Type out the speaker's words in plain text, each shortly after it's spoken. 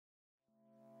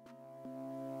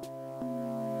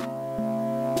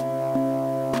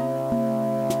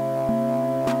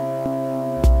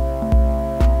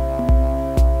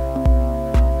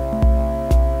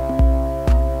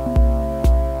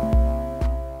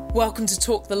Welcome to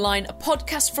Talk The Line, a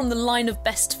podcast from the line of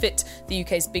Best Fit, the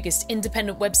UK's biggest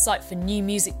independent website for new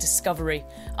music discovery.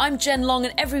 I'm Jen Long,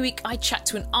 and every week I chat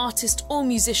to an artist or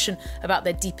musician about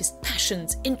their deepest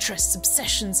passions, interests,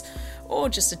 obsessions, or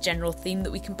just a general theme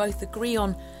that we can both agree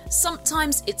on.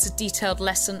 Sometimes it's a detailed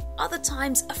lesson, other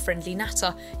times a friendly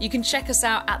natter. You can check us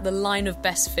out at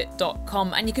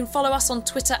thelineofbestfit.com, and you can follow us on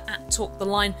Twitter at Talk The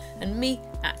Line and me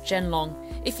at Jen Long.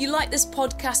 If you like this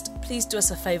podcast, please do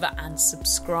us a favour and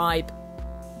subscribe.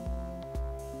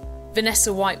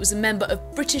 Vanessa White was a member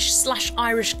of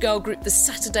British/Irish girl group The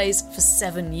Saturdays for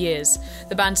 7 years.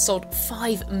 The band sold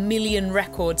 5 million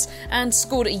records and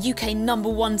scored a UK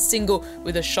 #1 single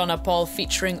with a Shona Paul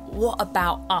featuring What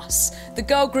About Us. The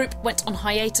girl group went on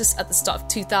hiatus at the start of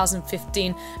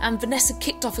 2015, and Vanessa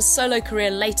kicked off a solo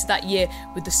career later that year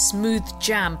with the Smooth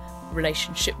Jam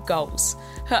Relationship Goals.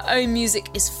 Her own music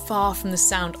is far from the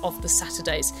sound of The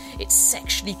Saturdays. It's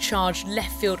sexually charged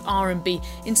left-field R&B,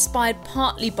 inspired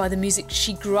partly by the music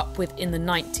she grew up with in the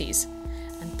 90s.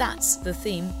 And that's the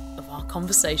theme of our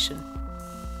conversation.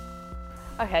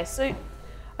 Okay, so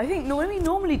I think when we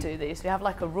normally do these, we have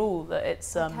like a rule that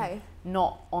it's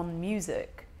not on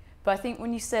music. But I think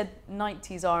when you said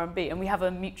 90s R&B, and we have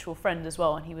a mutual friend as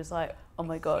well, and he was like, oh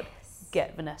my God,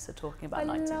 get Vanessa talking about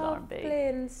 90s R&B. I love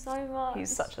Blin so much.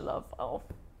 He's such a love. Oh,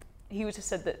 he would have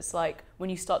said that it's like when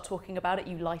you start talking about it,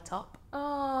 you light up.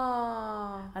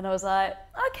 Oh. And I was like,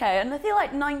 okay. And I feel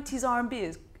like 90s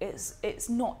R&B it's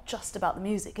not just about the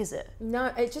music, is it? No,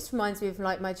 it just reminds me of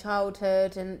like my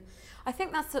childhood, and I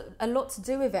think that's a lot to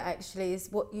do with it actually, is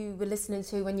what you were listening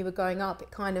to when you were growing up.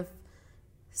 It kind of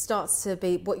starts to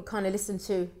be what you kind of listen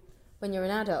to when you're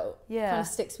an adult. Yeah. It kind of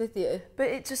sticks with you. But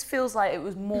it just feels like it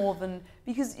was more than,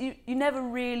 because you never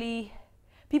really,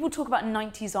 people talk about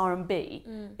 90s R&B.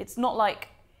 It's not like,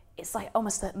 it's like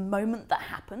almost that moment that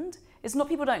happened. It's not,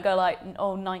 people don't go like,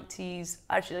 oh, 90s,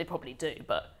 actually they probably do,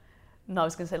 but no, I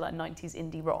was going to say like 90s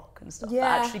indie rock and stuff. Yeah.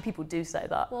 But actually people do say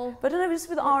that. Well, but I don't know,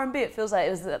 just with R&B, it feels like it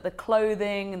was the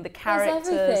clothing and the characters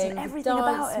and everything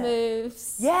about it.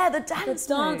 Moves. Yeah, the dance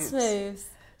moves.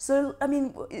 So, I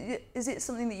mean, is it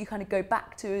something that you kind of go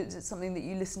back to? Is it something that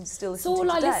you still listen to It's all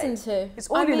today? I listen to. It's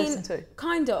all you listen to?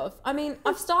 Kind of. I mean,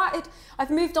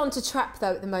 I've moved on to trap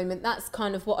though at the moment. That's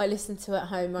kind of what I listen to at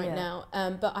home right now.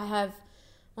 But I have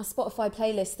my Spotify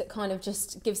playlist that kind of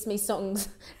just gives me songs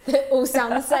that all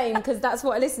sound the same, because that's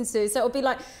what I listen to. So it'll be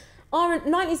like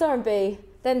 90s R&B,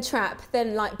 then trap,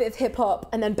 then like a bit of hip hop,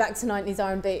 and then back to 90s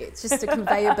R&B. It's just a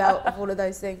conveyor belt of all of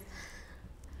those things.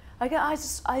 I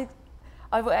guess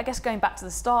going back to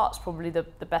the start's probably the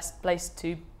best place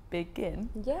to begin.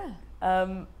 Yeah.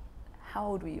 How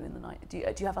old were you in the night? Do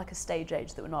you have like a stage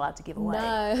age that we're not allowed to give away?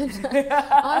 No.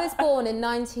 I was born in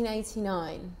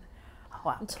 1989. Oh,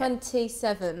 wow. I'm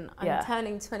 27. Yeah. I'm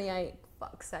turning 28,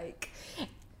 fuck's sake,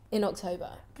 in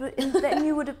October. But then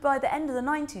you would have, by the end of the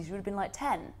 90s, you would have been like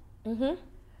 10. Mm-hmm.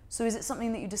 So is it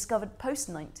something that you discovered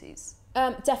post-90s?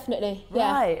 Definitely,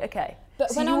 yeah. Right, okay. But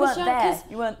so when you I was weren't young, there.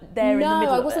 You weren't there in the middle of it.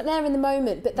 No, I wasn't there in the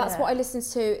moment, but that's Yeah. what I listened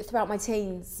to throughout my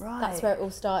teens. Right. That's where it all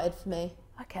started for me.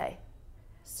 Okay.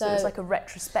 So it was like a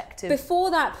retrospective. Before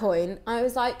that point, I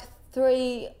was like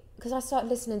 3, because I started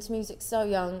listening to music so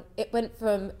young. It went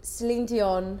from Celine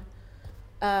Dion,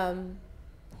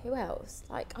 who else?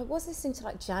 Like, I was listening to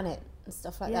like Janet and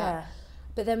stuff like that.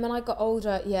 But then when I got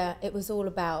older, it was all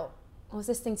about, I was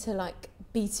listening to like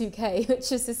B2K,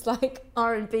 which is this like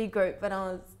R&B group when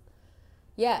I was,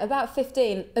 about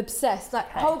 15, obsessed, like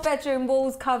whole bedroom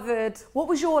walls covered. What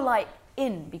was your like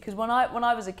in? Because when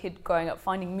I was a kid growing up,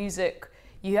 finding music,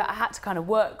 you had to kind of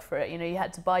work for it. You know, you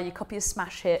had to buy your copy of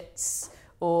Smash Hits,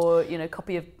 or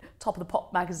copy of Top of the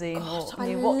Pop magazine. God, or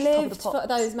you I watched lived Top of the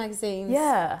for those magazines.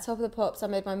 Yeah. Top of the Pops. I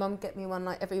made my mum get me one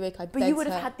like every week. But you would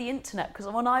have had the internet, because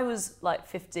when I was like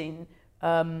 15,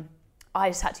 I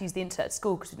just had to use the internet at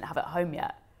school because we didn't have it at home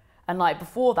yet. And like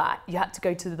before that, you had to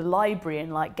go to the library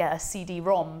and like get a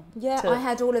CD-ROM. Yeah, I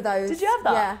had all of those. Did you have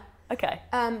that? Yeah. Okay.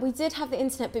 We did have the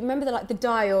internet, but remember the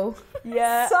dial?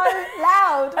 Yeah. So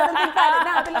loud when I think about it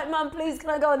now. I'd be like, Mum, please, can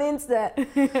I go on the internet?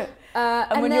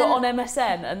 And when you're on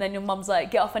MSN, and then your mum's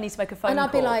like, get off, I need to make a phone call. And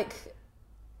I'd be like,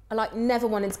 I never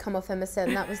wanted to come off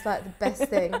MSN. That was like the best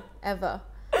thing ever.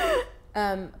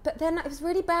 But then it was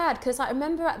really bad, because I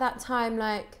remember at that time,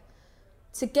 like,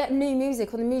 to get new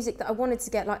music, or the music that I wanted to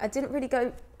get, like I didn't really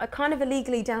go. I kind of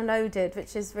illegally downloaded,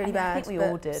 which is really bad. I think we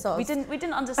all did. Sort of. We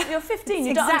didn't understand. You're 15.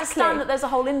 You don't understand that there's a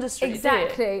whole industry.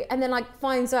 Exactly. Do you? And then like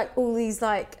finds like all these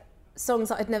like songs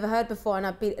that I'd never heard before, and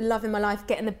I'd be loving my life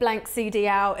getting the blank CD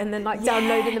out and then like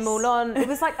downloading them all on. It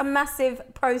was like a massive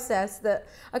process that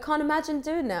I can't imagine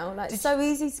doing now. Like it's so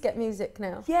easy to get music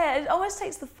now. Yeah, it almost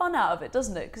takes the fun out of it,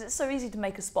 doesn't it? Because it's so easy to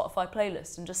make a Spotify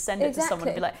playlist and just send it to someone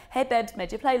and be like, hey babes,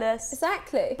 made your playlist.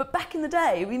 Exactly. But back in the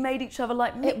day, we made each other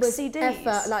like mix CDs.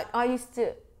 Effort. Like I used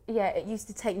to, it used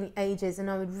to take me ages, and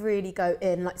I would really go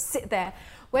in, like sit there,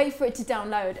 wait for it to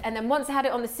download, and then once I had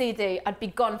it on the CD, I'd be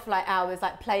gone for like hours,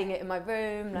 like playing it in my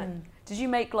room. Like. Did you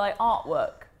make like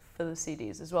artwork for the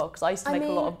CDs as well? Because I used to make a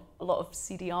lot of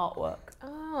CD artwork.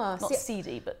 Ah, not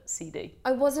CD, but CD.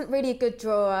 I wasn't really a good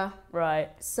drawer. Right.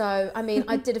 So I mean,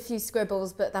 I did a few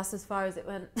scribbles, but that's as far as it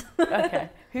went. Okay.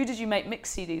 Who did you make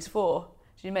mix CDs for?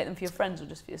 Did you make them for your friends or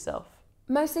just for yourself?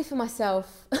 Mostly for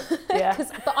myself. Yeah.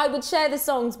 But I would share the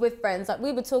songs with friends. Like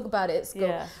we would talk about it at school.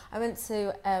 Yeah. I went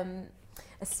to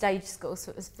a stage school, so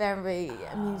it was very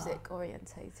music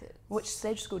orientated. Which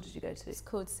stage school did you go to? It's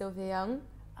called Sylvia Young.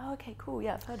 Oh, okay, cool.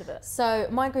 Yeah, I've heard of it. So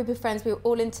my group of friends, we were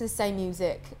all into the same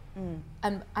music,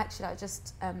 and actually I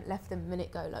just left them a minute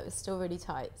ago. Like it was still really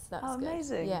tight. So that's good.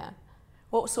 Amazing. Yeah.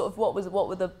 What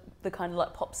were the kind of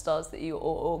like pop stars that you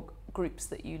or groups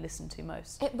that you listened to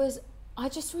most? I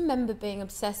just remember being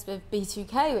obsessed with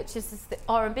B2K, which is the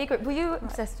R&B group. Were you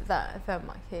obsessed with that,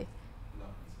 Mikey?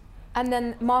 And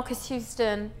then Marcus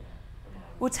Houston.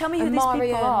 Well, tell me who these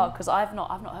people are, because I've not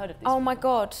heard of these. Oh my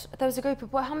God, there was a group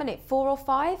of how many? 4 or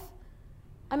 5?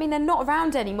 I mean, they're not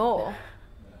around anymore.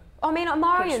 I mean,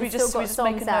 Omarion still got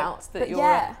songs out. That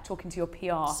you're talking to your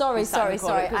PR. Sorry.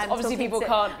 Because obviously people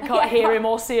can't hear him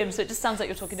or see him, so it just sounds like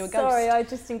you're talking to a ghost. Sorry, I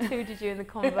just included you in the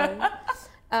convo.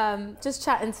 Just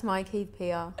chatting to Mike, he's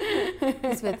PR.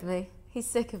 He's with me. He's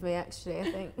sick of me, actually,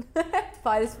 I think,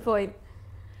 by this point.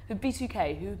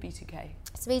 B2K, who are B2K?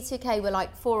 So B2K were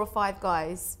like 4 or 5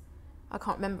 guys. I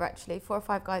can't remember actually. 4 or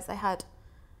 5 guys. They had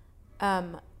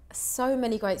so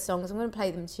many great songs. I'm going to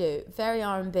play them to you. Very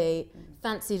R&B.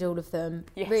 Fancied all of them.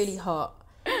 Yes. Really hot.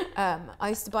 I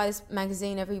used to buy this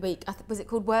magazine every week. Was it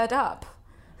called Word Up?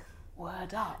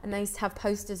 Word Up. And they used to have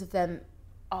posters of them.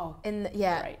 Oh,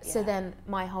 great, So then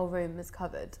my whole room was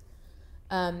covered.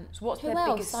 So what's their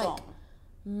biggest song?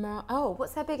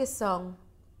 What's their biggest song?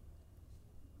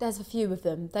 There's a few of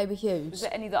them. They were huge. Is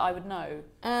there any that I would know?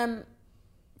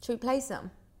 Should we play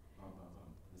some?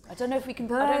 I don't know if we can.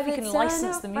 I don't know if we can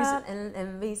license the music.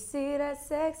 And we see that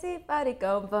sexy body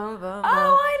go boom boom. Oh,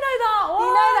 I know that one.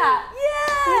 You know that?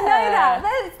 Yeah. You know that?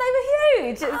 They were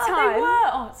huge at the time. They were.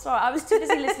 Oh, sorry. I was too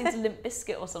busy listening to Limp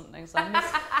Bizkit or something, so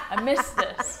I missed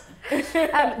this.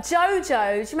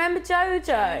 Jojo. Do you remember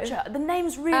Jojo? The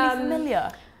name's really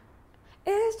familiar.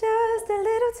 It's just a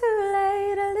little too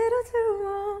late, a little too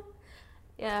wrong.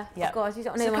 Yeah. Oh God, you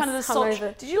don't know kind of the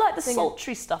sultry. Did you like the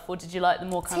sultry stuff, or did you like the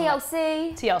more kind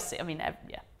TLC? Of TLC. I mean,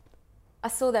 yeah. I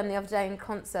saw them the other day in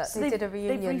concert. So they did a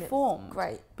reunion. They've reformed.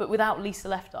 Great. But without Lisa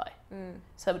Left Eye.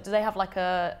 So do they have like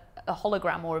a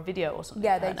hologram or a video or something?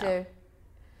 Yeah, they do.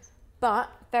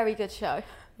 But very good show.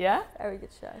 Yeah. Very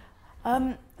good show.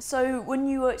 So when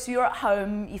you're at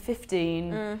home, you're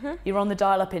 15, you're on the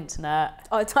dial-up internet.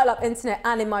 Oh, dial-up internet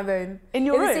and in my room. In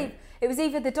your room? It was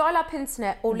either the dial-up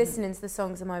internet or listening to the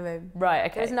songs in my room. Right,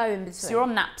 okay. There was no in between. So you're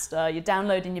on Napster, you're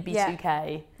downloading your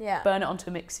B2K, yeah. Burn it onto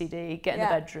a mix CD, get in the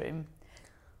bedroom.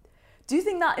 Do you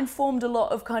think that informed a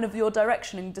lot of kind of your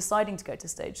direction in deciding to go to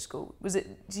stage school?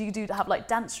 Do you have like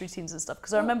dance routines and stuff?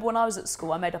 Because I remember when I was at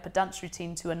school, I made up a dance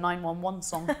routine to a 911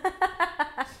 song.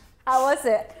 How was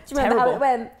it? Do you remember how it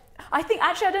went? I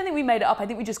don't think we made it up. I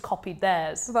think we just copied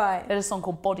theirs. Right. There's a song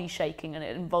called Body Shaking and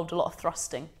it involved a lot of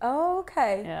thrusting. Oh,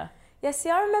 okay. Yeah. Yeah,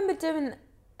 see, I remember doing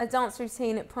a dance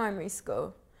routine at primary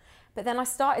school, but then I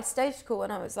started stage school when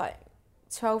I was like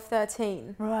 12,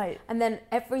 13. Right. And then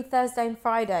every Thursday and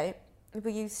Friday, it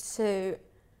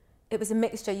was a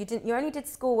mixture. You only did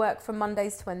schoolwork from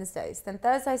Mondays to Wednesdays. Then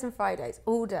Thursdays and Fridays,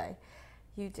 all day,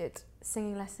 you did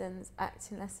singing lessons,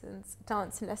 acting lessons,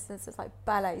 dancing lessons. It was like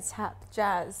ballet, tap,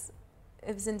 jazz.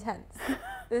 It was intense.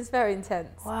 It was very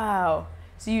intense. Wow.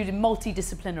 So you did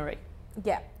multidisciplinary?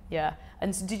 Yeah. Yeah.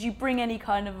 And so did you bring any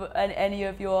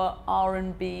of your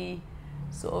R&B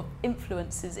sort of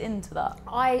influences into that?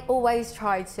 I always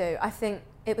tried to. I think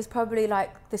it was probably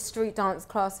like the street dance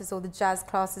classes or the jazz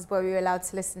classes where we were allowed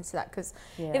to listen to that because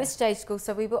it was stage school,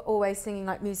 so we were always singing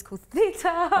like musical theatre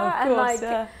and like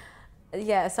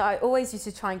so I always used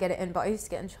to try and get it in, but I used to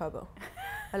get in trouble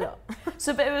a lot.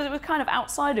 So, but it was kind of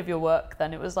outside of your work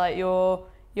then. It was like your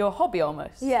hobby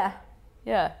almost. Yeah.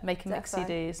 Yeah, making mix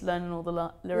CDs, learning all the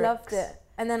lyrics. Loved it.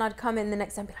 And then I'd come in the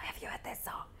next day and be like, have you heard this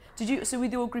song? So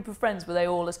with your group of friends, were they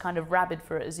all as kind of rabid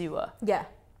for it as you were? Yeah.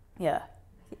 Yeah.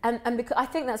 And because I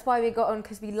think that's why we got on,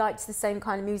 because we liked the same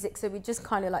kind of music, so we just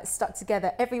kind of like stuck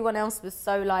together. Everyone else was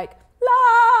so like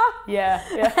la, Yeah.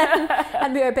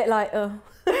 and we were a bit like oh.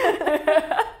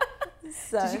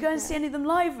 So, Did you go and see any of them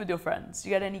live with your friends? Did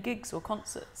you get any gigs or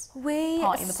concerts? We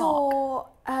Party in the saw.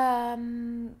 I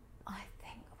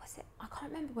think was it? I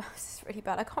can't remember. Well, this is really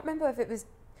bad. I can't remember if it was.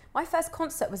 My first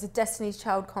concert was a Destiny's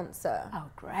Child concert. Oh,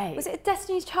 great. Was it a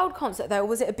Destiny's Child concert though, or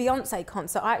was it a Beyonce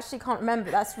concert? I actually can't remember.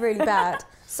 That's really bad.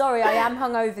 Sorry, I am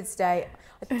hungover today.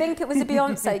 I think it was a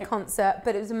Beyonce concert,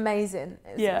 but it was amazing.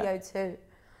 It was at the O2.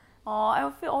 Oh, I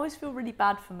always feel really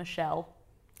bad for Michelle.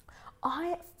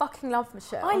 I fucking love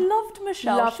Michelle. I loved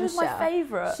Michelle. Love she was Michelle. my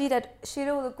favourite. She did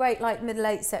all the great like middle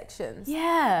eight sections.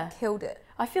 Yeah. Killed it.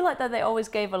 I feel like that they always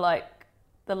gave her like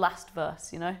the last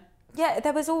verse, you know? Yeah,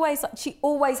 there was always like she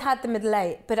always had the middle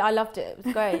eight, but I loved it. It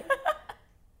was great.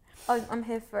 I'm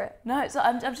here for it. No,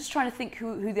 I'm just trying to think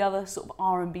who the other sort of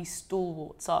R&B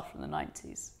stalwarts are from the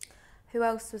 90s. Who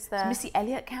else was there? Does Missy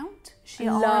Elliott count? Is she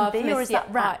Love R&B or is Missy-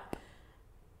 that rap?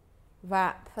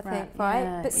 Rap, I think, Rap, right?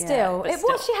 yeah, But yeah, still, but it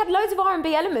was. She had loads of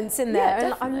R&B elements in there, Yeah, and I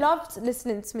definitely. loved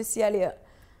listening to Missy Elliott.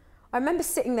 I remember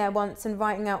sitting there once and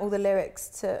writing out all the lyrics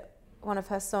to one of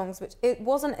her songs, which it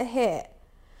wasn't a hit,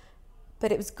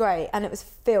 but it was great, and it was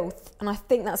filth, and I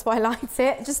think that's why I liked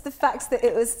it. Just the fact that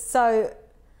it was so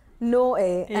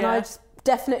naughty, and I just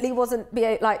definitely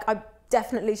I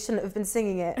definitely shouldn't have been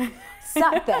singing it.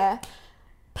 Sat there,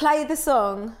 played the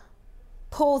song,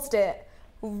 paused it,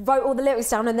 wrote all the lyrics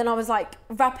down, and then I was like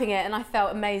rapping it, and I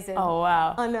felt amazing. Oh,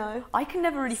 wow. I know. I can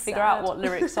never really figure out what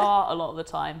lyrics are a lot of the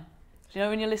time. Do you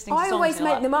know when you're listening to songs? I always you're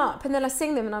make like, them up, and then I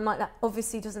sing them, and I'm like, that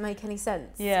obviously doesn't make any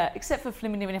sense. Yeah, except for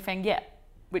Flimmy Nimmy Fang Yet,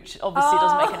 which obviously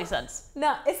doesn't make any sense.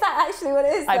 No, is that actually what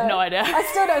it is? I have though? no idea. I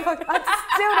still don't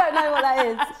know what that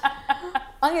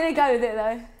is. I'm gonna go with it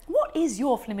though. What is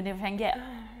your Flimmy Nimmy Fang Yet?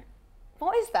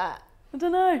 What is that? I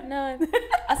don't know. No,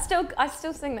 I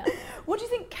still sing that. What do you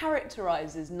think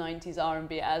characterises 90s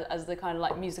R&B as the kind of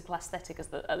like musical aesthetic, as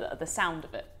the sound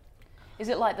of it? Is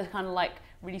it like the kind of like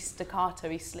really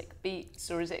staccato-y, slick beats,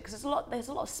 or is it, because there's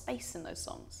a lot of space in those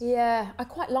songs? Yeah, I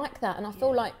quite like that, and I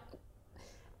feel like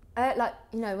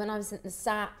you know, when I was in the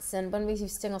Sats and when we used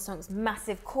to sing our songs,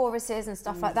 massive choruses and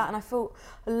stuff like that, and I felt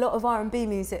a lot of R&B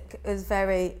music is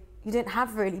you didn't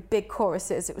have really big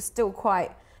choruses. It was still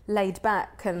quite laid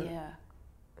back and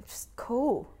just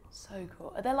cool. So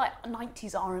cool. Are there like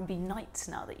 90s R&B nights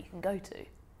now that you can go to?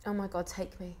 Oh my God,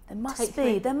 take me. There must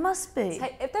be. There must be. I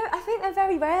think they're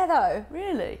very rare though.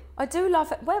 Really? I do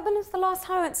love it. When was the last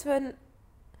time I went to an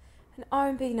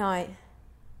R&B night?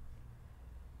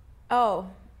 Oh,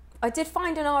 I did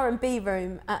find an R&B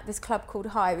room at this club called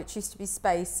High, which used to be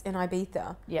Space in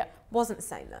Ibiza. Yeah. Wasn't the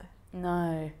same though.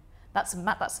 No. That's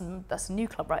a new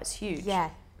club, right? It's huge. Yeah,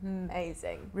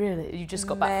 amazing. Really? You just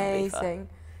got back from Ibiza? Amazing.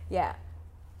 Yeah.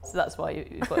 So that's why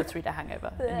you've got a 3-day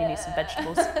hangover and you need some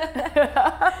vegetables.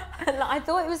 And I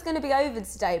thought it was going to be over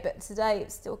today, but today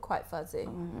it's still quite fuzzy.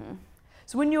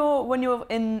 So when you're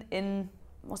in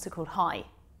what's it called, High?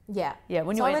 Yeah. Yeah.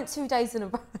 When So you're I went 2 days in a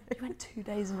row. You went 2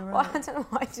 days in a row. Well, I don't know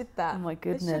why I did that. Oh my I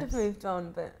goodness. should have moved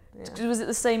on, but yeah. Was it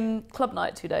the same club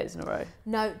night 2 days in a row?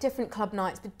 No, different club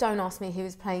nights, but don't ask me who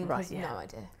was playing. Right, Because yeah. no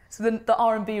idea. So the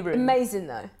R&B room. Amazing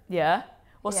though. Yeah.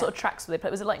 What Yeah. sort of tracks were they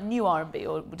playing? Was it like new R&B,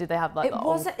 or did they have like It the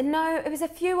wasn't. No, it was a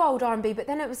few old R&B, but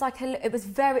then it was like it was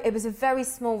a very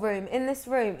small room. In this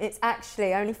room, it's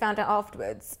actually, I only found out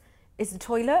afterwards, is the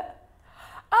toilet.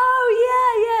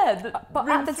 Oh yeah. But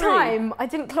room at the 3. time, I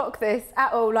didn't clock this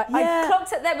at all. Like Yeah. I clocked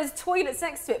that there was toilets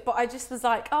next to it, but I just was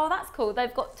like, oh, that's cool.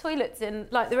 They've got toilets in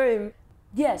like the room.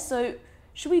 Yeah. So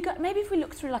should we go? Maybe if we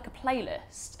look through like a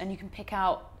playlist and you can pick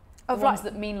out the Of, ones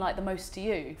like, that mean like the most to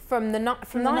you From the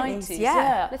 90s. Yeah,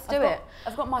 Yeah. let's do it.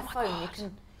 I've got my phone. You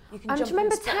can And jump do you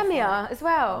remember on Spotify. Tamia as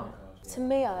well?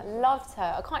 Tamia, loved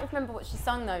her. I can't even remember what she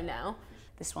sung though now.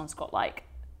 This one's got like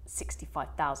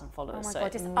 65,000 followers. Oh my so God,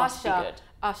 it it's must be Usher. good.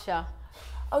 Usher.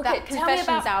 Okay, That tell me Confessions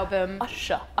about album.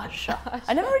 Usher.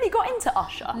 I never really got into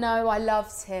Usher. No, I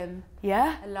loved him.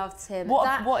 Yeah? I loved him.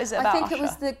 What is it about I think it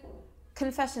was Usher? the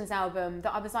Confessions album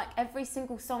that I was like, every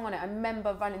single song on it, I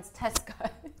remember running to Tesco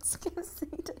to get a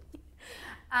CD.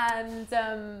 And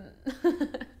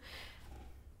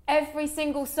every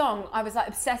single song I was like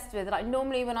obsessed with. Like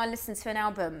normally when I listen to an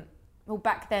album, well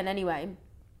back then anyway,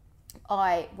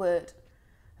 I would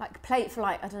like play it for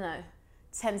like, I don't know,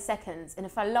 10 seconds. And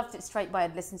if I loved it straight away,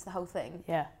 I'd listen to the whole thing.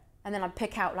 Yeah. And then I'd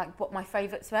pick out like what my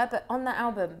favourites were. But on that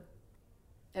album,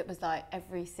 it was like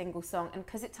every single song. And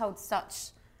because it told such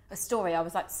a story, I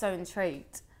was like so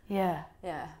intrigued. Yeah.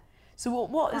 Yeah. So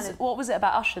what was it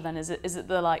about Usher then? Is it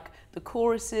the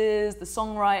choruses, the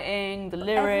songwriting, the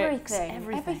lyrics,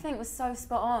 Everything was so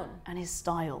spot on. and his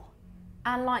style?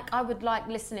 And like I would like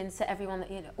listening to everyone that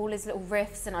all his little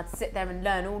riffs, and I'd sit there and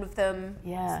learn all of them.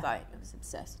 Yeah. It's like I was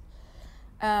obsessed.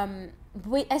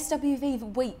 SWV the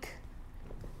Week.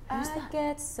 Who's I that?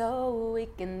 get so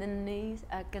weak in the knees,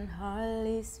 I can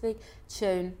hardly speak.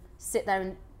 Tune. Sit there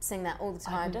and sing that all the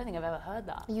I time. don't think I've ever heard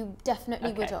that. You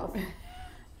definitely would Okay. have.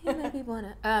 You maybe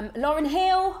wanna. Lauryn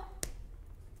Hill,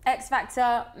 X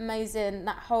Factor, amazing.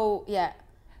 That whole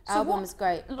album was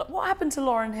great. What happened to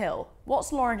Lauryn Hill?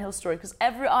 What's Lauryn Hill's story? Because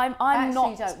I'm I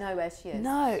not. actually don't know where she is.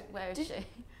 No. Where is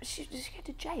she? Did she go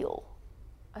to jail?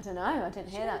 I don't know. I didn't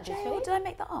hear that. Did Jail? she? Did I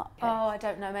make that up? Oh, I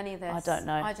don't know any of this. I don't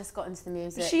know. I just got into the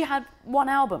music. She had one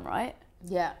album, right?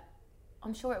 Yeah,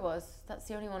 I'm sure it was. That's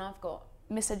the only one I've got.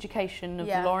 Miseducation of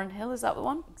Yeah. Lauryn Hill, is that the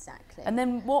one? Exactly. And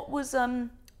then what was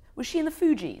she in the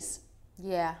Fugees?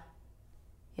 Yeah.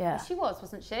 Yeah. She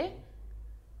wasn't she?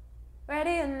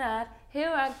 Ready or not,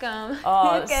 here I come.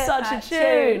 Oh, You it's get such a that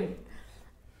tune.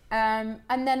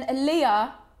 And then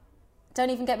Aaliyah. Don't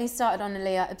even get me started on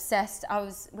Aaliyah. Obsessed. I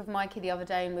was with Mikey the other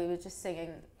day and we were just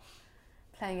playing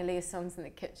Aaliyah songs in the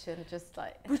kitchen, just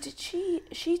like Well, did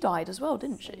she died as well,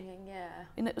 didn't she? singing. Yeah.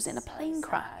 And it was in a So plane sad.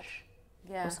 crash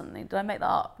Yeah. or something. Did I make that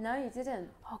up? No, you didn't.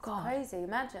 Oh God. Crazy.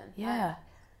 Imagine. Yeah. Like,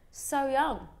 so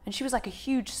young. And she was like a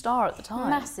huge star at the time.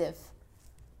 Massive.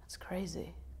 That's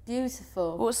crazy.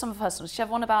 Beautiful. What was some of her songs? Did she have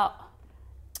one about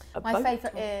a My boat?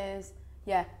 favourite is,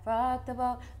 Rock the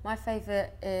Boat. My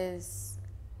favourite is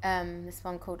this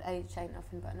one called Age Ain't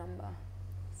Nothing But a Number.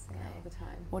 Sing it all the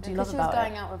time. What do you Because love about she was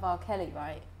going it? out with R. Kelly,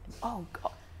 right? Oh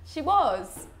God. She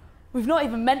was. We've not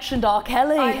even mentioned R.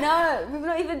 Kelly. I know. We've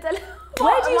not even done.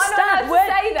 Where do you stand? Where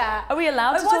to say that? Are we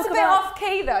allowed It to was talk a bit about? off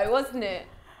key though, wasn't it?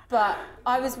 But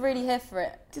I was really here for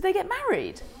it. Did they get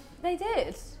married? They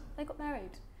did. They got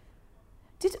married.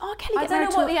 Did R. Kelly I get don't married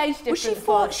know what to the age Was she difference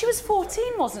was. She was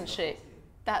 14, wasn't she?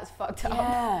 That's fucked up.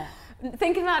 Yeah.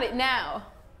 Thinking about it now.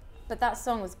 But that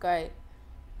song was great.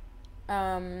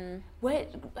 Where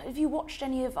have you watched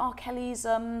any of R. Kelly's?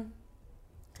 I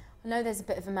know there's a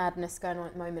bit of a madness going on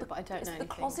at the moment, but I don't Is know it the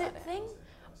anything closet about it. thing?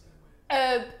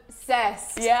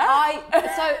 Obsessed. Yeah?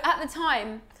 So at the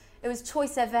time, it was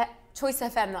Choice FM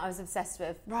that I was obsessed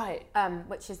with, Right.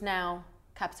 which is now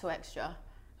Capital Extra.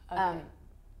 Okay.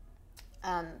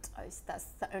 That's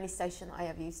the only station I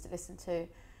ever used to listen to.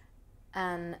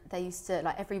 And they used to,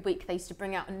 like, every week they used to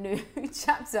bring out a new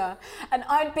chapter, and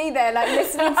I'd be there, like,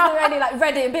 listening to the radio, like,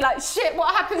 ready, and be like, shit,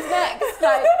 what happens next?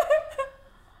 Like,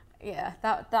 yeah,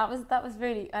 that was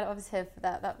really, I was here for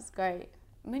that. That was great.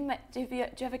 I mean, do you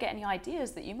ever get any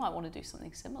ideas that you might want to do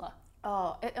something similar?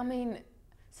 Oh, I mean,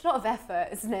 it's a lot of effort,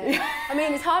 isn't it? I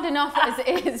mean, it's hard enough as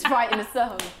it is writing a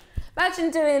song.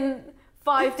 Imagine doing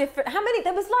 5 different, how many?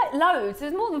 There was like loads, there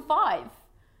was more than 5.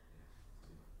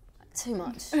 Too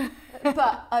much.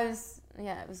 But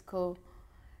it was cool.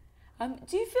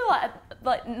 Do you feel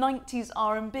like 90s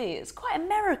R&B? It's quite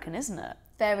American, isn't it?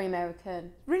 Very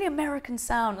American. Really American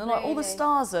sound, and like all the Really?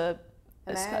 stars are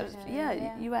American,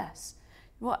 yeah. US.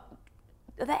 What?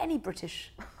 Are there any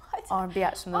British R&B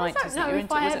acts from the 90s I don't that know you're if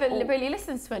into? I Was it ever all- really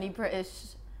listened to any British.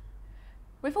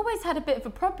 We've always had a bit of a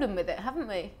problem with it, haven't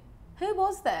we? Who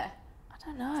was there? I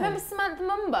don't know. Remember Samantha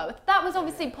Mumbo? That was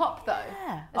obviously pop though,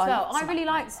 Yeah. as well. loved I really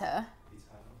liked her.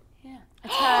 Yeah.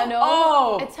 Eternal.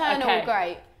 Oh, Eternal, okay.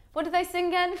 great. What did they sing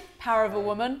again? Power of a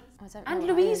Woman. I don't know And what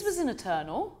that Louise is. was in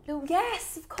Eternal.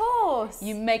 Yes, of course.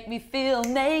 You make me feel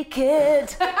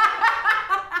naked.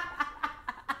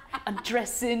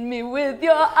 Undressing me with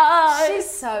your eyes. She's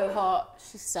so hot.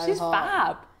 She's so She's hot.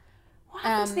 fab. What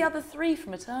happened to the Um, other 3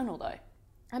 from Eternal though?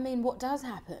 I mean, what does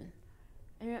happen?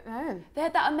 I don't know. They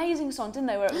had that amazing song, didn't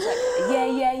they, where it was like, yeah,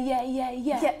 yeah, yeah, yeah,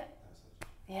 yeah. Yeah.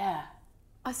 Yeah.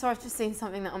 I saw. I've just seen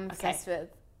something that I'm obsessed with.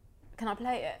 Can I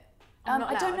play it? I I'm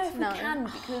not don't know allowed. if No. we can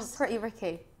because Pretty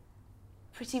Ricky.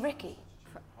 Pretty Ricky.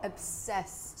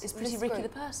 Obsessed. Is Pretty This Ricky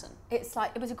group. the person? It's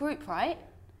like, it was a group, right?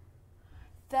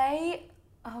 They,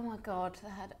 oh my God, they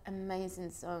had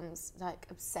amazing songs, like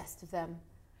obsessed with them.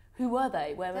 Who were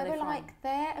they? Where were They they were from? like,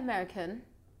 they're American.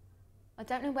 I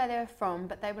don't know where they were from,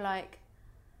 but they were like,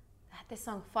 they had this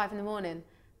song, 5 in the morning.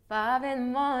 5 in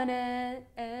the morning,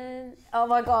 and oh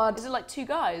my God. Is it like 2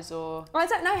 guys or? I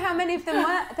don't know how many of them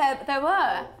there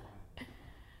were.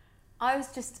 I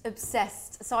was just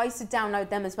obsessed. So I used to download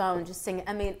them as well and just sing it.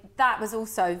 I mean, that was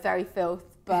also very filth,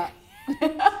 but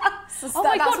so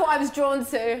my that's God. what I was drawn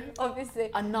to, obviously.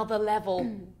 Another level.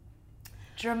 Do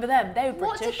you remember them? They were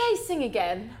British. What did they sing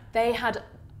again? They had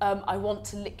I Want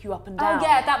to Lick You Up and Down. Oh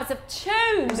yeah, that was a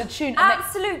tune. It was a tune.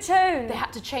 Absolute tune. They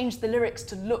had to change the lyrics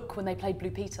to Look when they played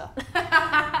Blue Peter.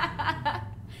 I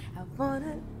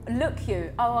wanna look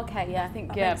you. Oh, okay, yeah, I think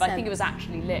that makes but I sense. think it was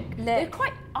actually Lick. They're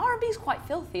quite, R&B's quite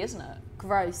filthy, isn't it?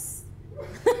 Gross.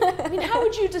 I mean, how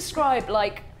would you describe,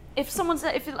 like, if someone's,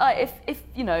 if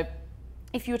you know,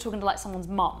 if you were talking to like someone's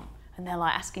mum and they're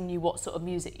like asking you what sort of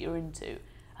music you're into,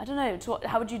 I don't know,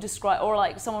 how would you describe, or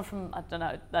like someone from, I don't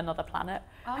know, another planet,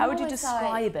 how would you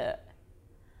describe it?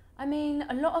 I mean,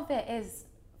 a lot of it is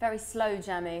very slow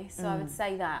jammy, so I would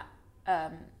say that. I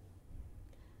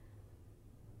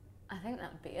think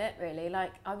that would be it, really.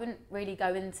 Like, I wouldn't really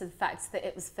go into the fact that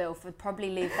it was filth. I'd probably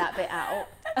leave that bit out.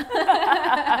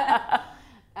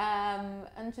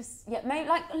 And just, maybe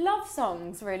like love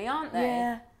songs, really, aren't they?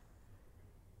 Yeah.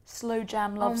 Slow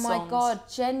jam love songs. Oh my God,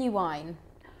 Genuine.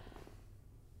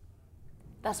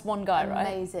 That's one guy, right?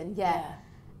 Amazing, yeah.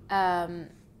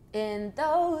 In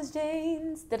those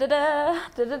jeans, da-da-da,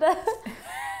 da-da-da,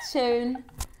 tune.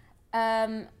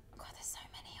 God, there's so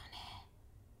many on here.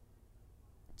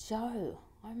 Joe,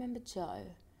 I remember Joe.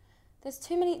 There's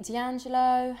too many.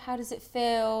 D'Angelo, How Does It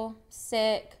Feel?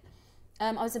 Sick.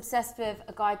 I was obsessed with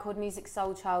a guy called Music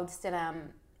Soul Child, still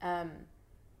am.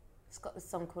 It's got this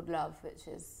song called Love, which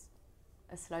is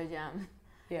a slow jam.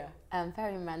 Yeah.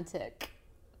 Very romantic,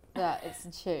 but it's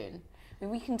a tune. I mean,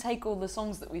 we can take all the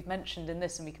songs that we've mentioned in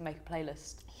this and we can make a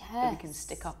playlist that we can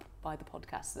stick up by the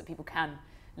podcast so that people can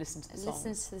listen to the songs.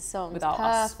 Listen to the songs. Without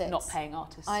Perfect. us not paying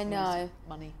artists I know.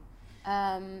 money.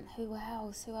 Who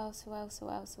else?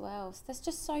 There's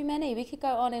just so many. We could go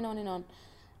on and on and on.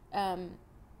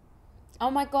 Oh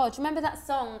my God, do you remember that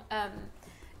song,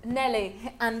 Nelly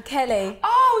and Kelly?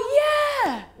 Oh,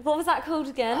 yeah! What was that called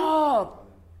again? Oh,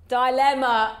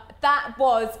 Dilemma. That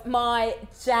was my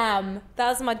jam. That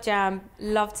was my jam.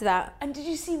 Loved that. and did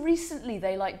you see recently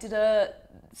they like did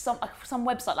some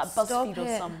website like Stop BuzzFeed or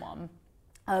it. someone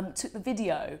took the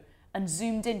video and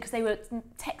zoomed in because they were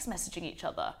text messaging each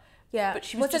other. Yeah. But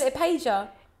she was it a pager?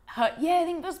 I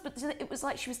think it was, but it was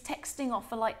like she was texting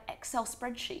off a like Excel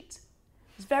spreadsheet.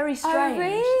 It was very strange. Oh,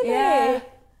 really? Yeah.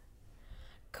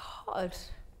 God.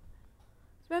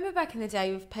 Remember back in the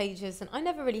day with pagers, and I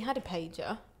never really had a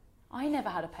pager. I never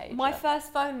had a pager. My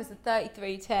first phone was a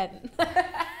 3310.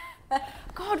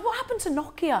 God, what happened to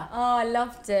Nokia? Oh, I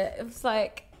loved it. It was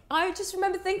like, I just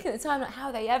remember thinking at the time, like,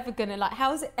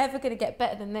 how is it ever gonna get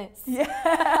better than this? Yeah.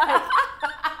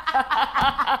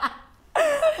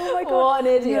 Oh my God. What an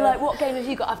idiot. You're like, what game have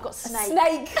you got? I've got Snake.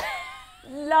 Snake.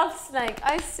 Love Snake.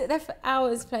 I used to sit there for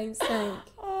hours playing Snake.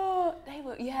 Oh, they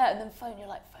were, yeah. And then you're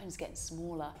like, phone's getting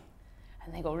smaller.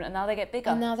 And now they get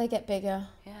bigger. And now they get bigger.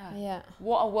 Yeah. Yeah.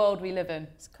 What a world we live in.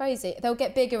 It's crazy. They'll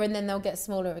get bigger and then they'll get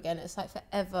smaller again. It's like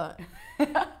forever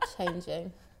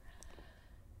changing.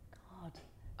 God.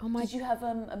 Oh my. Did you have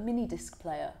a mini disc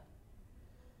player?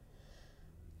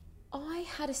 I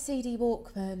had a CD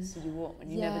Walkman. CD Walkman.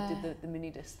 You Yeah. never did the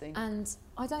mini disc thing. And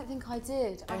I don't think I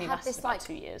did. Only I had lasted this about like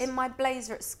 2 years. in my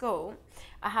blazer at school.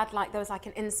 I had like there was like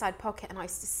an inside pocket, and I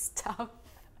used to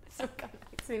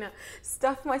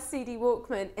stuff my CD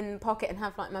Walkman in the pocket and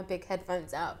have like my big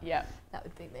headphones out. Yeah. That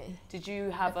would be me. Did you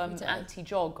have Every day.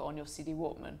 anti-jog on your CD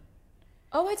Walkman?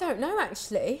 Oh, I don't know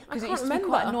actually. I Because can't it used to remember. be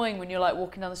quite annoying when you're like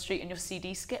walking down the street and your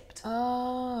CD skipped.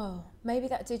 Oh, maybe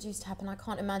that did used to happen. I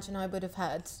can't imagine I would have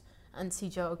had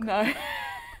anti-jog. No.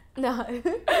 No.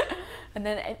 And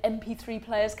then MP3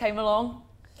 players came along.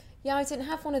 Yeah, I didn't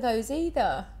have one of those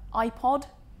either. iPod.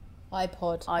 I had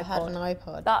an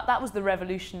iPod. That was the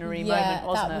revolutionary moment,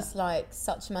 wasn't that it? was like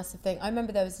such a massive thing. I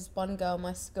remember there was this one girl in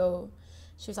my school.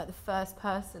 She was like the first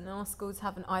person in our school to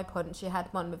have an iPod, and she had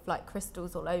one with like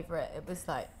crystals all over it. It was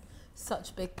like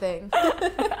such a big thing.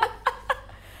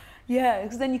 Yeah,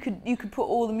 because then you could put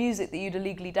all the music that you'd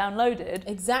illegally downloaded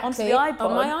onto the iPod.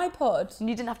 On my iPod. And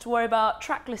you didn't have to worry about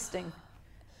track listing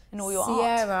in all your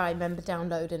Sierra, art. I remember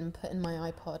downloading and putting in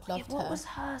my iPod. Loved What her. was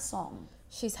her song?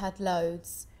 She's had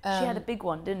loads. She had a big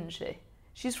one, didn't she?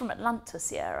 She's from Atlanta,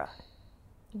 Sierra.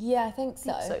 Yeah, I think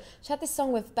so. She had this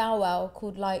song with Bow Wow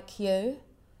called Like You.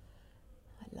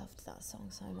 I loved that song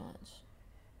so much.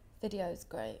 Video's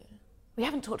great. We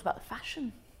haven't talked about the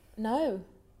fashion. No.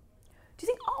 Do you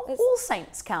think All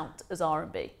Saints count as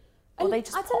R&B? Or they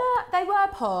just I pop? don't know. They were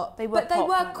pop. They were but they pop,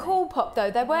 were weren't they? cool pop though.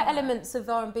 There were elements of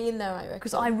R&B in there, I reckon.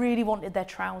 Because I really wanted their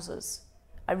trousers.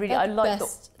 I They're liked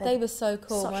best. They were so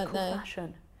cool, such weren't cool they?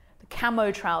 fashion. The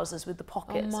camo trousers with the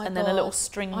pockets my and then a little God.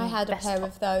 string. I had a vest pair top.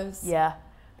 of those. Yeah,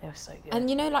 they were so good. And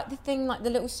you know, like the thing, like the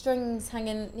little strings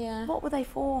hanging. Yeah. What were they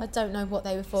for? I don't know what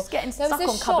they were for. Just getting There was stuck this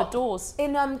on cupboard shop doors.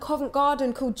 in Covent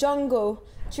Garden called Jungle.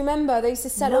 Do you remember? They used to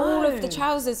sell all of the No.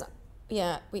 trousers.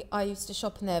 I used to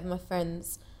shop in there with my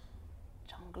friends.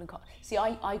 Jungle and Cotton. See,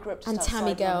 I grew up just And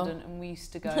Tammy outside Girl. London, and we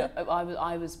used to go.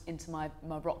 I was into my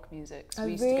rock music, so Oh,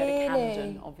 we used to go to really?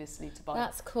 Camden, obviously, to buy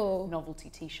That's cool. novelty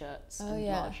T-shirts Oh, and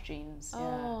yeah. large jeans. Yeah.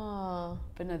 Oh.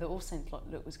 But no, the All Saints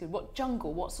look was good. What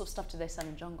Jungle? What sort of stuff do they sell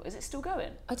in Jungle? Is it still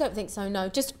going? I don't think so, no.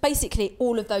 Just basically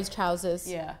all of those trousers.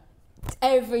 Yeah.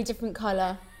 Every different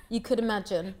colour you could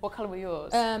imagine. What colour were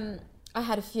yours? I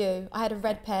had a few. I had a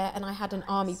red pair and I had an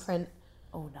army print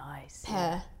Oh, nice.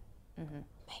 pair. Yeah. Mm-hmm.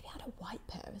 Maybe I had a white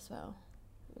pair as well.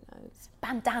 Who knows?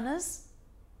 Bandanas?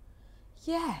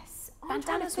 Yes. I'm trying to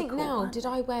Bandanas were think cool, now. weren't Did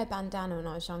I wear bandana when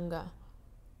I was younger?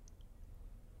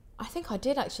 I think I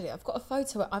did actually. I've got a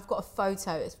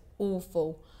photo. It's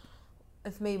awful.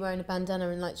 Of me wearing a bandana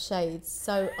in like shades.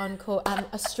 So uncool. And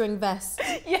a string vest.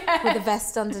 Yeah. With a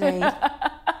vest underneath.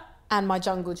 And my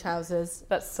jungle trousers.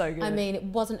 That's so good. I mean, it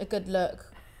wasn't a good look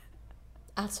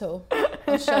at all.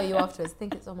 I'll show you afterwards. I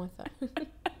think it's on my phone.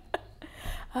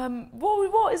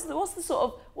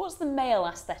 What's the male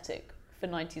aesthetic for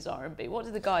 90s R&B? What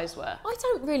do the guys wear? I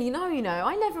don't really know, you know.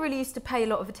 I never really used to pay a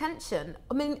lot of attention.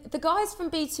 I mean, the guys from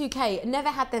B2K never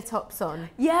had their tops on.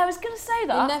 Yeah, I was going to say They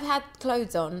that. never had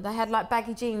clothes on. They had like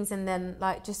baggy jeans and then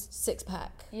like just six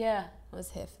pack. Yeah. I was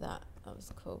here for that. That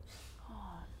was cool.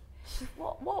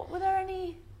 What were there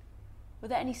any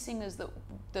singers that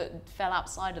fell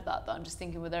outside of that? That I'm just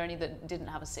thinking, were there any that didn't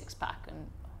have a six pack and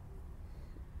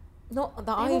Not that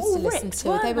They I were used to all listen ripped, to. They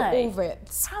weren't were they? all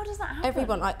ripped. how does that happen?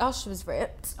 Everyone, like Usher was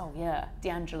ripped. Oh yeah,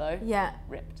 D'Angelo. Yeah.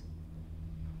 Ripped.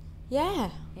 Yeah.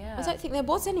 Yeah. I don't think there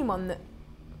was anyone that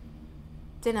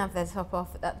didn't have their top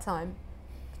off at that time.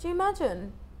 Could you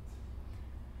imagine?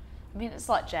 I mean, it's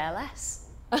like JLS.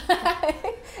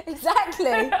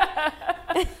 Exactly.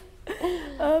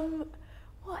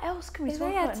 What else can we talk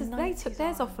They, about? they took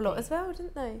theirs off a lot as well,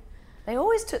 didn't they? They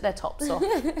always took their tops off.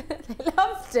 They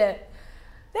loved it.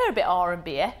 They're a bit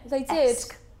R&B. They did.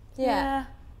 Yeah.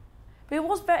 But it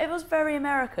was very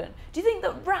American. Do you think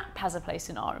that rap has a place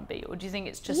in R&B, or do you think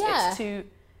it's just Yeah. it's too?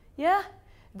 Yeah.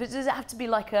 But does it have to be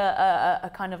like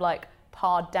a kind of like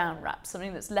pared down rap,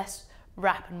 something that's less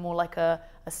rap and more like a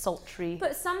sultry?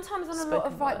 But sometimes on a lot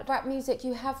of spoken like word. rap music,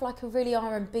 you have like a really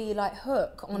R&B like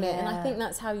hook on it, and I Yeah. think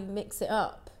that's how you mix it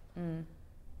up.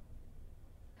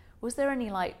 Was there any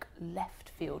like left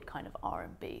field kind of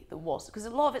R&B that was? Because a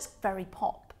lot of it's very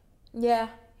pop. Yeah.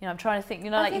 You know, I'm trying to think. You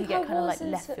know, like you get kind of like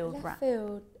left field rap.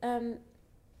 Field.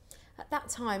 At that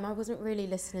time, I wasn't really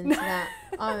listening to that.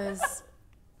 I was.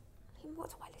 I mean, what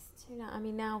do I listen to now? I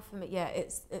mean, now for me, yeah,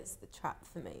 it's the trap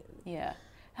for me. Yeah.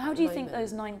 How do you think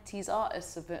those 90s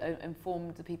artists have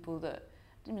informed the people that?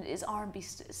 I mean, is R&B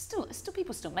still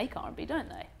people still make R&B, don't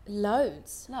they?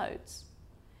 Loads. Loads.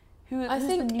 I who's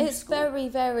think the new it's school? very,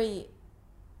 very.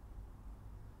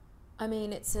 I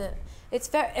mean, it's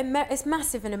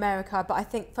massive in America, but I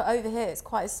think for over here, it's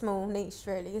quite a small niche,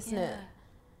 really, isn't it?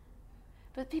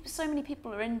 But so many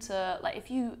people are into like if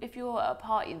you're at a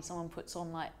party and someone puts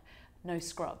on like No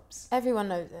Scrubs, Everyone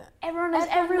knows it. everyone knows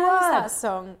Everyone knows that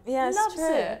song. Yeah, it's loves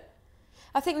true. it.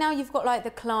 I think now you've got like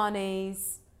the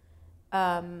Clarnies.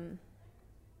 God,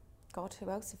 who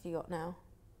else have you got now?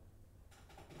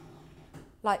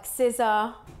 Like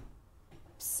SZA.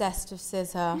 Obsessed with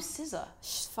SZA. Who's SZA?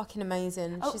 She's fucking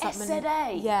amazing. Oh, She's like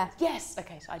SZA. Yeah. Yes.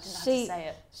 Okay, so I didn't have to say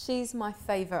it. She's my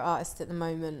favourite artist at the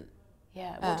moment.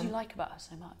 Yeah. What do you like about her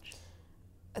so much?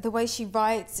 The way she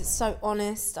writes, it's so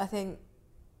honest. I think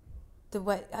her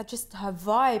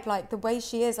vibe, like the way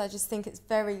she is, I just think it's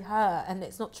very her, and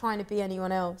it's not trying to be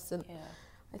anyone else. And Yeah.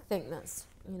 I think that's,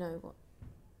 you know,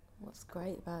 what's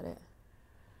great about it.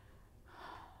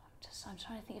 I'm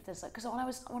trying to think if there's like, because when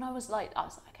I was like,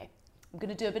 okay, I'm going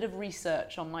to do a bit of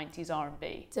research on 90s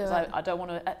R&B. Do it. I don't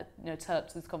want to turn up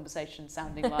to this conversation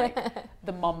sounding like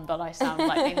the mum that I sound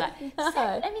like. Being like,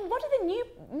 I mean, what are the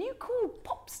new cool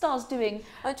pop stars doing?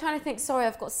 I'm trying to think, sorry,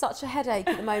 I've got such a headache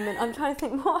at the moment. I'm trying to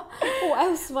think, what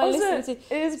else am I listening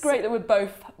to? It is great that we're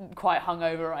both quite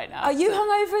hungover right now. Are you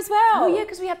hungover as well? Oh yeah,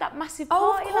 because we had that massive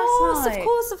party last night. Of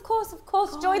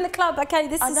course. Join the club. Okay,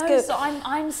 this is I know, good. so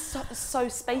I'm so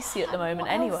spacey at the moment What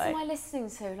anyway. else am I listening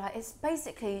to? Like, it's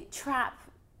basically trap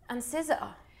and SZA.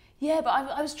 Yeah, but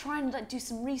I was trying to like, do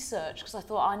some research because I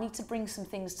thought I need to bring some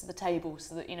things to the table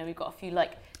so that, you know, we've got a few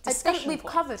like discussion I think we've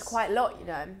points. covered quite a lot, you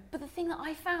know. But the thing that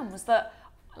I found was that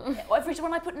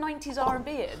when I put 90s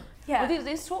R&B in, Yeah. well,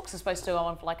 these talks are supposed to go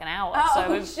on for like an hour, Oh,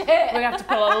 so shit. we're going to have to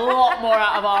pull a lot more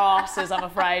out of our asses, I'm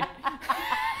afraid.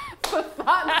 For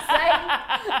fuck's sake.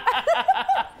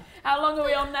 How long are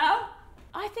we on now?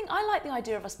 I think I like the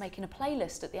idea of us making a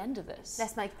playlist at the end of this.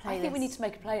 Let's make a playlist. I think we need to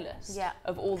make a playlist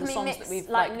of all the Can we songs mix, that we've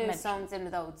like new mentioned. songs in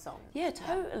with old songs. Yeah,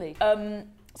 totally.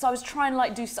 So I was trying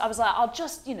I was like, I'll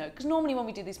just, because normally when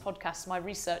we do these podcasts, my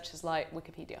research is like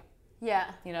Wikipedia. Yeah.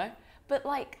 But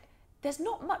like, there's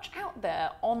not much out there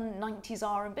on 90s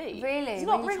R&B. Really? It's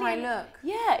not when you really, try and look?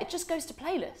 Yeah, it just goes to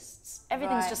playlists.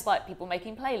 Everything's Right. just like people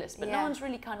making playlists, but no Yeah. one's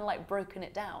really kind of like broken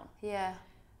it down. Yeah.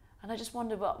 And I just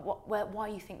wonder why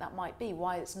you think that might be,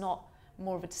 why it's not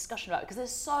more of a discussion about it. Because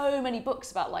there's so many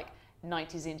books about like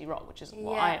 90s indie rock, which is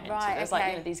what I am into. Right, There's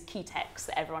okay. like, these key texts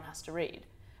that everyone has to read.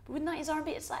 But with 90s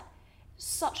R&B, it's like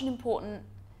such an important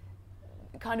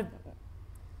kind of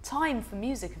time for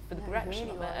music and for the progression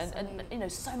really of it. was.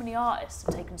 And so many artists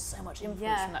have taken so much influence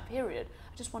Yeah. from that period.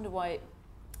 I just wonder why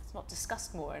it's not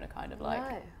discussed more in a kind of like...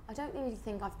 No, I don't really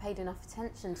think I've paid enough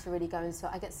attention to really go into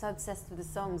it. I get so obsessed with the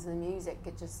songs and the music,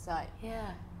 it just like,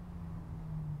 Yeah.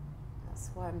 that's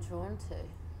where I'm drawn to.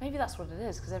 Maybe that's what it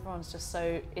is, because everyone's just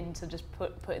so into just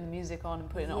putting the music on and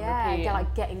putting it on Yeah, repeat. get,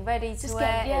 like getting ready to Just it.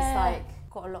 get- yeah. It's like,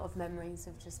 got a lot of memories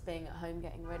of just being at home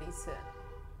getting ready to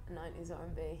 90s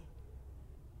R&B.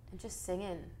 And just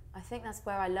singing. I think that's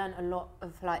where I learned a lot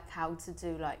of like how to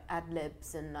do like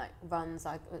ad-libs and like runs.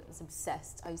 I was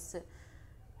obsessed. I used to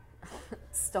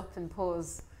stop and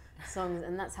pause songs,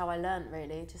 and that's how I learned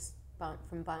really, just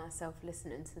from by myself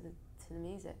listening to the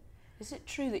music. Is it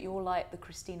true that you're like the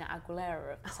Christina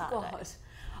Aguilera of Saturdays?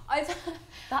 God.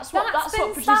 That's what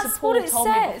producer Paul told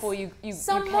me before you came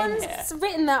Someone's here.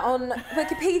 written that on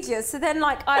Wikipedia, so then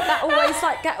like that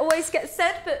always gets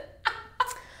said. But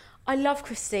I love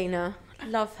Christina,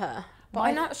 love her, but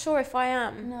I'm not sure if I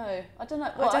am. No, I don't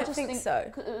know. Well, I don't just think so.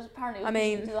 'Cause it was apparently I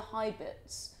mean- she did the high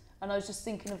bits, and I was just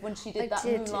thinking of when she did I that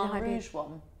did do the Moulin high Rouge bits.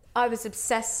 one. I was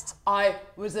obsessed. I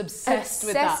was obsessed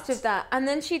with that. And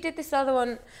then she did this other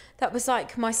one that was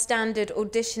like my standard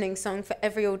auditioning song for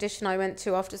every audition I went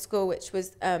to after school, which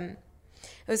was it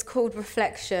was called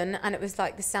Reflection, and it was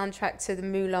like the soundtrack to the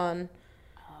Moulin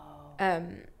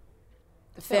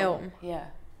The film. Yeah.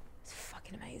 It's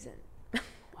fucking amazing.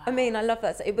 I mean, I love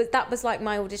that. So that was like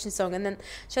my audition song, and then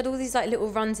she had all these like little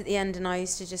runs at the end, and I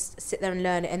used to just sit there and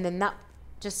learn it, and then that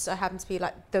just so happened to be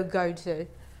like the go-to.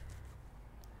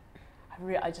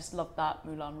 I just loved that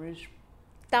Moulin Rouge.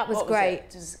 That was What great.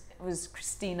 Was it was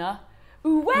Christina.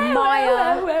 Ooh, wow, Maya.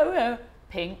 wow, wow, wow.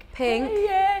 Pink. Pink. Hey,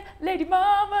 yeah. Lady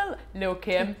Marvel. Lil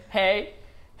Kim. Hey.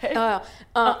 Hey. Maya.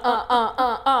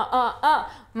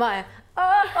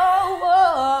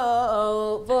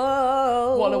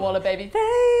 Whoa. Walla Walla, baby. Baby.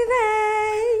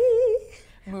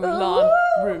 Moulin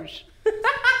Rouge.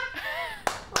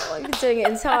 Oh, you've been doing it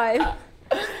in time.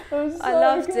 I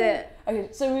loved it. Okay,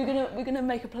 so we're gonna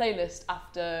make a playlist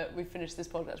after we finish this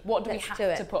podcast. What do Let's we do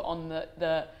have it. to put on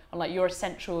the on like your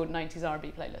essential 90s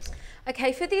R&B playlist?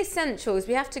 Okay, for the essentials,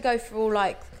 we have to go for all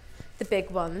like the big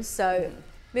ones. So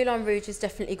Moulin Rouge has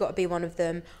definitely got to be one of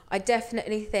them. I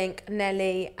definitely think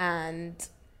Nelly and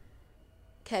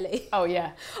Kelly. Oh yeah.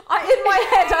 In my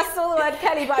head, I saw the word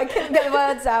Kelly, but I couldn't get the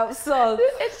words out. So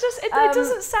It's just it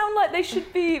doesn't sound like they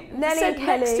should be Nelly said and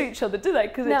next Kelly. to each other, do they?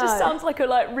 Because it No. just sounds like a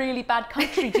like really bad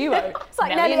country duo. It's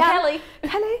like Nelly and Kelly.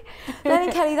 Nelly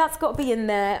and Kelly, that's got to be in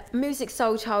there. Music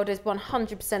Soul Child has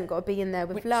 100% got to be in there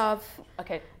with Love.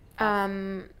 Okay.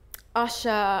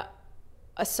 Usher,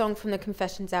 a song from the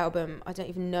Confessions album. I don't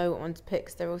even know what one to pick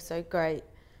because they're all so great.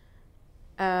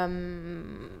 But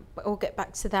we'll get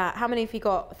back to that. How many have you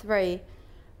got? 3.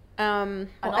 And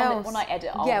What else? when I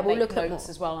edit, I'll we'll make look at notes more.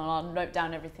 as well, and I'll note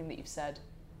down everything that you've said.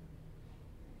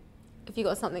 Have you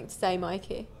got something to say,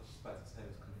 Mikey? I was just about to say it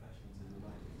was Confessions in the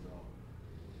 90s as well.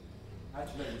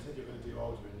 Actually, no, you said you were going to do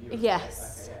older and newer.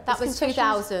 Yes, Okay, yeah. that was Confessions?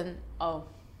 2000. Oh,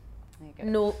 there you go.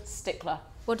 No, Stickler.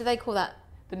 what do they call that?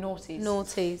 The noughties.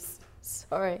 Naughties.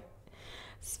 Sorry.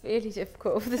 It's really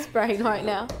difficult for this brain right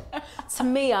now.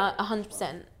 Tamia,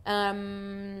 100%.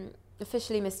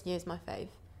 Officially Missing You is my fave.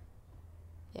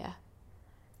 Yeah.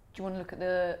 Do you want to look at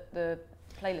the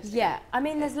playlist? again? Yeah. I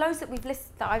mean, there's loads that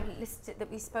I've listed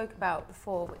that we spoke about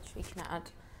before, which we can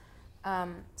add.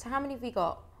 So how many have we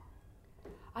got?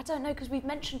 I don't know, because we've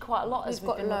mentioned quite a lot as We've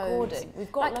we've got been loads. recording.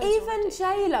 We've got Like loads even already.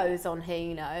 J-Lo's on here,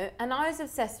 you know, and I was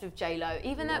obsessed with J-Lo.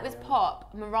 Even though it was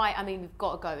pop, Mariah, I mean, we've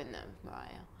got to go in them, Mariah.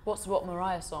 What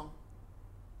Mariah song?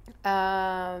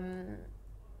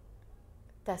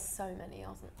 There's so many,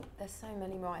 there's so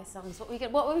many Mariah songs.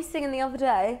 What were we singing the other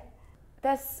day?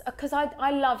 There's because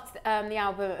I loved the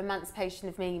album Emancipation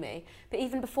of Mimi, but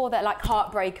even before that, like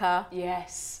Heartbreaker.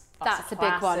 Yes. That's a big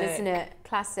one, classic. isn't it?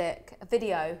 Classic. A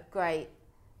video, great.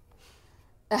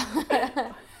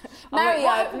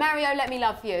 Mario, Let Me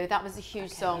Love You. That was a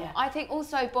huge song. yeah. I think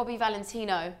also Bobby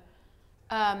Valentino.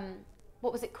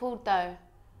 What was it called though?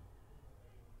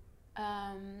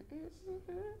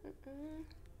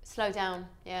 Slow Down,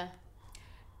 yeah.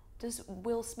 Does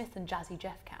Will Smith and Jazzy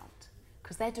Jeff count?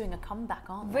 Because they're doing a comeback,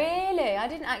 aren't they? Really? I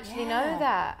didn't actually know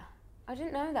that. I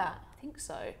didn't know that. I think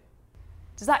so.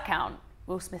 Does that count?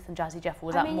 Will Smith and Jazzy Jeff, or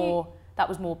was that more? That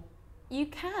was more. You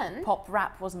can. Pop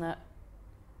rap, wasn't it?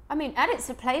 I mean, add it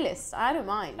to playlist. I don't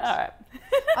mind. All right.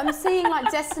 I'm seeing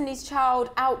like Destiny's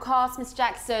Child, Outkast, Miss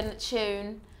Jackson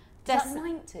tune. Is that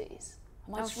 90s?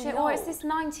 Oh shit! Or is this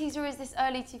 90s or is this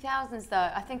early 2000s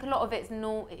though? I think a lot of it's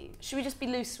naughty. Should we just be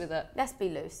loose with it? Let's be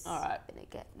loose. All right. Gonna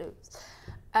get loose.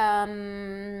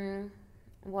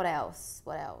 What else?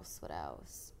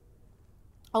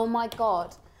 Oh my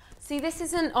god. See, this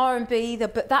isn't R&B either,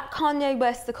 but that Kanye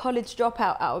West, The College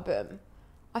Dropout album,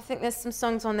 I think there's some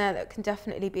songs on there that can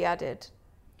definitely be added.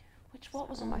 What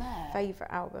was on there? My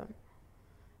favourite album.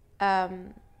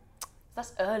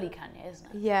 That's early Kanye, isn't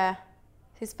it? Yeah,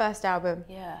 his first album.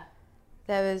 Yeah.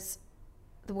 There was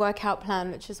The Workout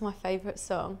Plan, which is my favourite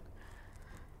song.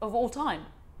 Of all time?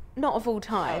 Not of all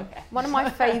time. Oh, okay. One of my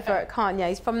favourite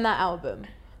Kanye's from that album.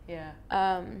 Yeah.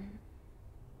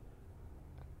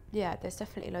 Yeah, there's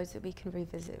definitely loads that we can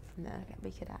revisit from there that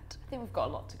we could add. I think we've got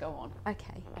a lot to go on.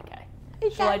 Okay.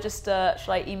 Shall I just shall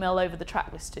I email over the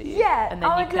track list to you? Yeah, and then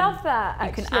I would love that. You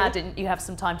actually. can add in. You have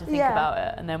some time to think about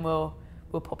it, and then we'll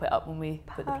pop it up when we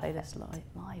put the Perfect. playlist live.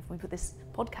 When we put this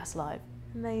podcast live.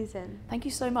 Amazing. Thank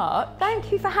you so much. Thank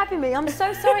you for having me. I'm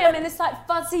so sorry I'm in this like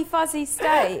fuzzy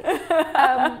state.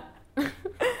 I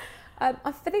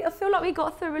feel like we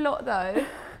got through a lot though.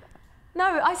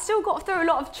 No, I still got through a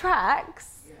lot of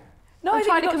tracks. No, I'm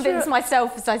trying to convince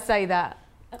myself as I say that.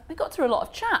 We got through a lot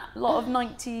of chat, a lot of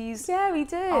 90s Yeah, we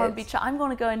did. R&B chat. I'm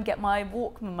going to go and get my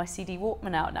Walkman, my CD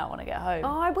Walkman out now when I get home.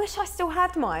 Oh, I wish I still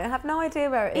had mine. I have no idea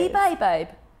where it is. eBay, babe.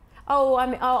 Oh,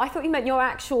 I thought you meant your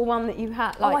actual one that you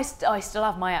had. Like... I still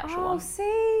have my actual one. Oh,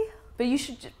 see? But you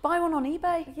should just buy one on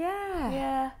eBay. Yeah.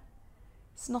 Yeah.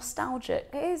 It's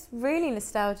nostalgic. It is really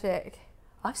nostalgic.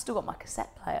 I've still got my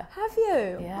cassette player. Have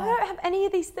you? Yeah. I don't have any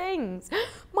of these things.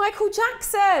 Michael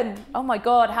Jackson! Oh my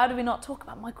God, how do we not talk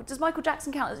about Michael? Does Michael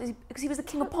Jackson count? Because he was the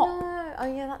king of pop. No.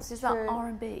 Oh yeah, that's Is true. that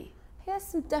R&B? He has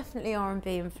some definitely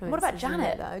R&B influences. What about in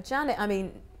Janet? it, though? Janet, I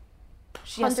mean,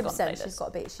 She has to go on the 100%. playlist. She's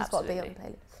got to be. She's Absolutely. got to be on the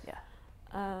playlist.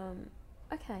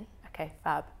 Yeah. Okay. Okay,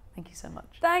 fab. Thank you so much.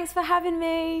 Thanks for having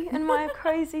me and my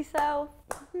crazy self.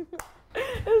 It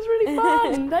was really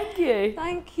fun. Thank you.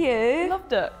 Thank you.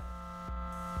 Loved it.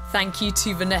 Thank you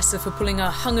to Vanessa for pulling her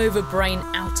hungover brain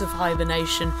out of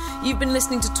hibernation. You've been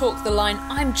listening to Talk the Line.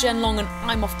 I'm Jen Long and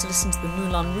I'm off to listen to the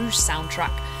Moulin Rouge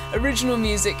soundtrack. Original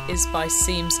music is by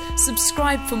Seams.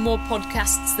 Subscribe for more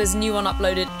podcasts. There's a new one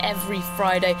uploaded every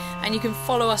Friday, and you can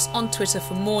follow us on Twitter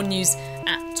for more news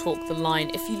at Talk the Line.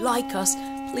 If you like us,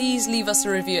 please leave us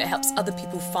a review. It helps other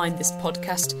people find this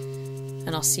podcast.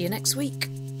 And I'll see you next week.